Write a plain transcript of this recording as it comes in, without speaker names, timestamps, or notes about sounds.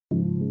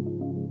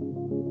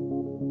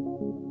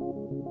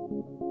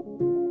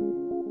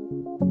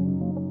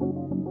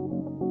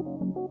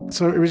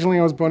So originally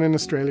I was born in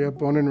Australia,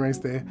 born and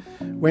raised there,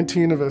 went to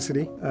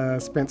university,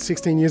 spent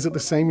 16 years at the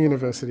same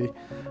university,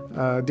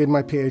 did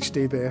my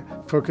PhD there,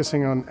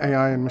 focusing on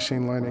AI and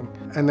machine learning,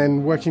 and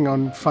then working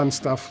on fun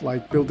stuff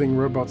like building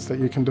robots that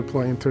you can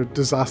deploy into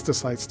disaster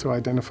sites to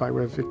identify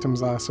where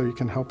victims are so you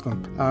can help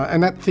them.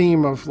 And that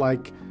theme of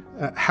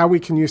how we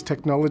can use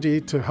technology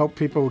to help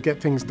people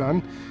get things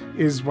done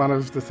is one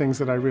of the things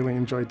that I really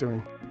enjoy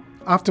doing.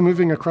 After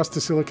moving across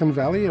to Silicon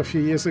Valley a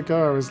few years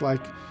ago, I was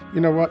like, you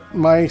know what,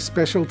 my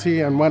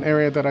specialty and one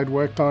area that I'd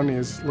worked on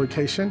is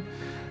location.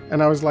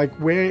 And I was like,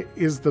 where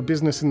is the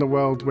business in the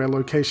world where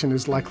location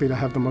is likely to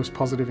have the most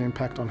positive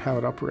impact on how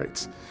it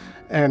operates?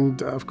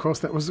 And of course,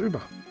 that was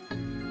Uber.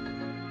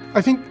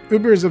 I think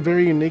Uber is a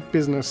very unique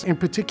business, in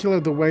particular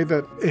the way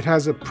that it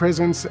has a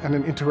presence and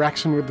an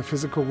interaction with the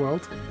physical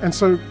world. And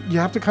so you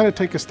have to kind of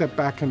take a step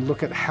back and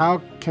look at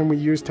how can we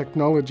use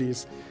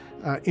technologies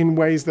in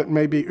ways that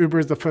maybe Uber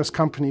is the first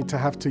company to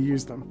have to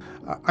use them.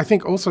 I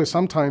think also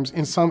sometimes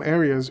in some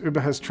areas Uber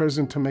has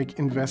chosen to make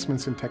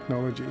investments in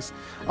technologies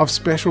of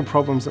special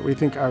problems that we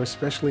think are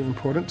especially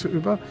important to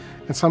Uber,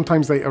 and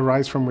sometimes they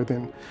arise from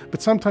within.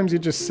 But sometimes you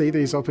just see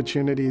these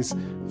opportunities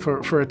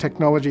for a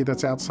technology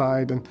that's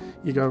outside and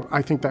you go,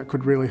 I think that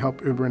could really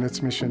help Uber in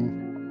its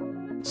mission.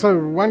 So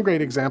one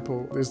great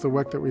example is the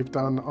work that we've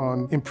done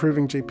on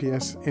improving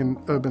GPS in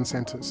urban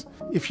centers.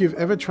 If you've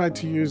ever tried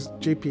to use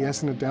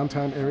GPS in a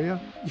downtown area,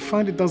 you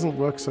find it doesn't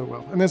work so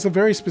well. And there's a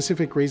very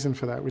specific reason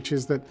for that, which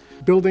is that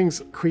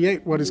buildings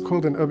create what is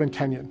called an urban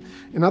canyon.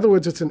 In other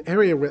words, it's an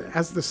area where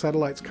as the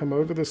satellites come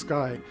over the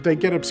sky, they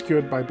get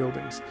obscured by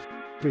buildings.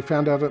 We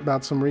found out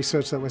about some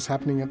research that was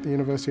happening at the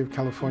University of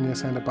California,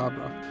 Santa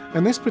Barbara.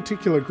 And this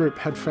particular group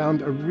had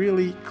found a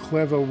really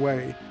clever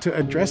way to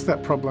address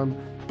that problem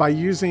by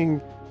using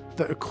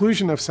the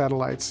occlusion of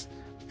satellites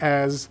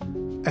as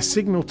a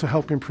signal to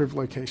help improve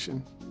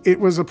location. It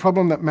was a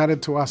problem that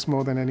mattered to us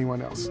more than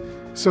anyone else.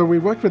 So we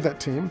worked with that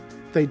team,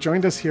 they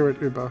joined us here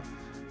at Uber,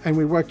 and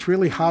we worked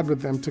really hard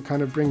with them to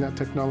kind of bring that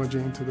technology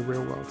into the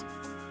real world.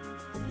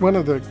 One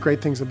of the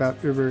great things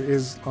about Uber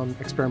is on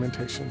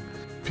experimentation.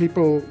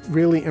 People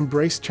really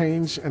embrace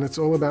change, and it's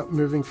all about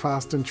moving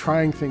fast and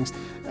trying things.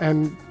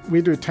 And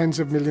we do tens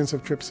of millions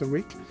of trips a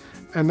week.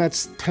 And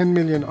that's 10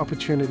 million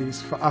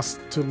opportunities for us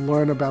to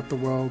learn about the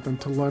world and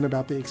to learn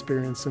about the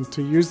experience and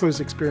to use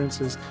those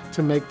experiences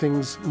to make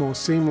things more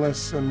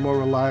seamless and more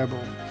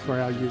reliable for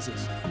our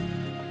users.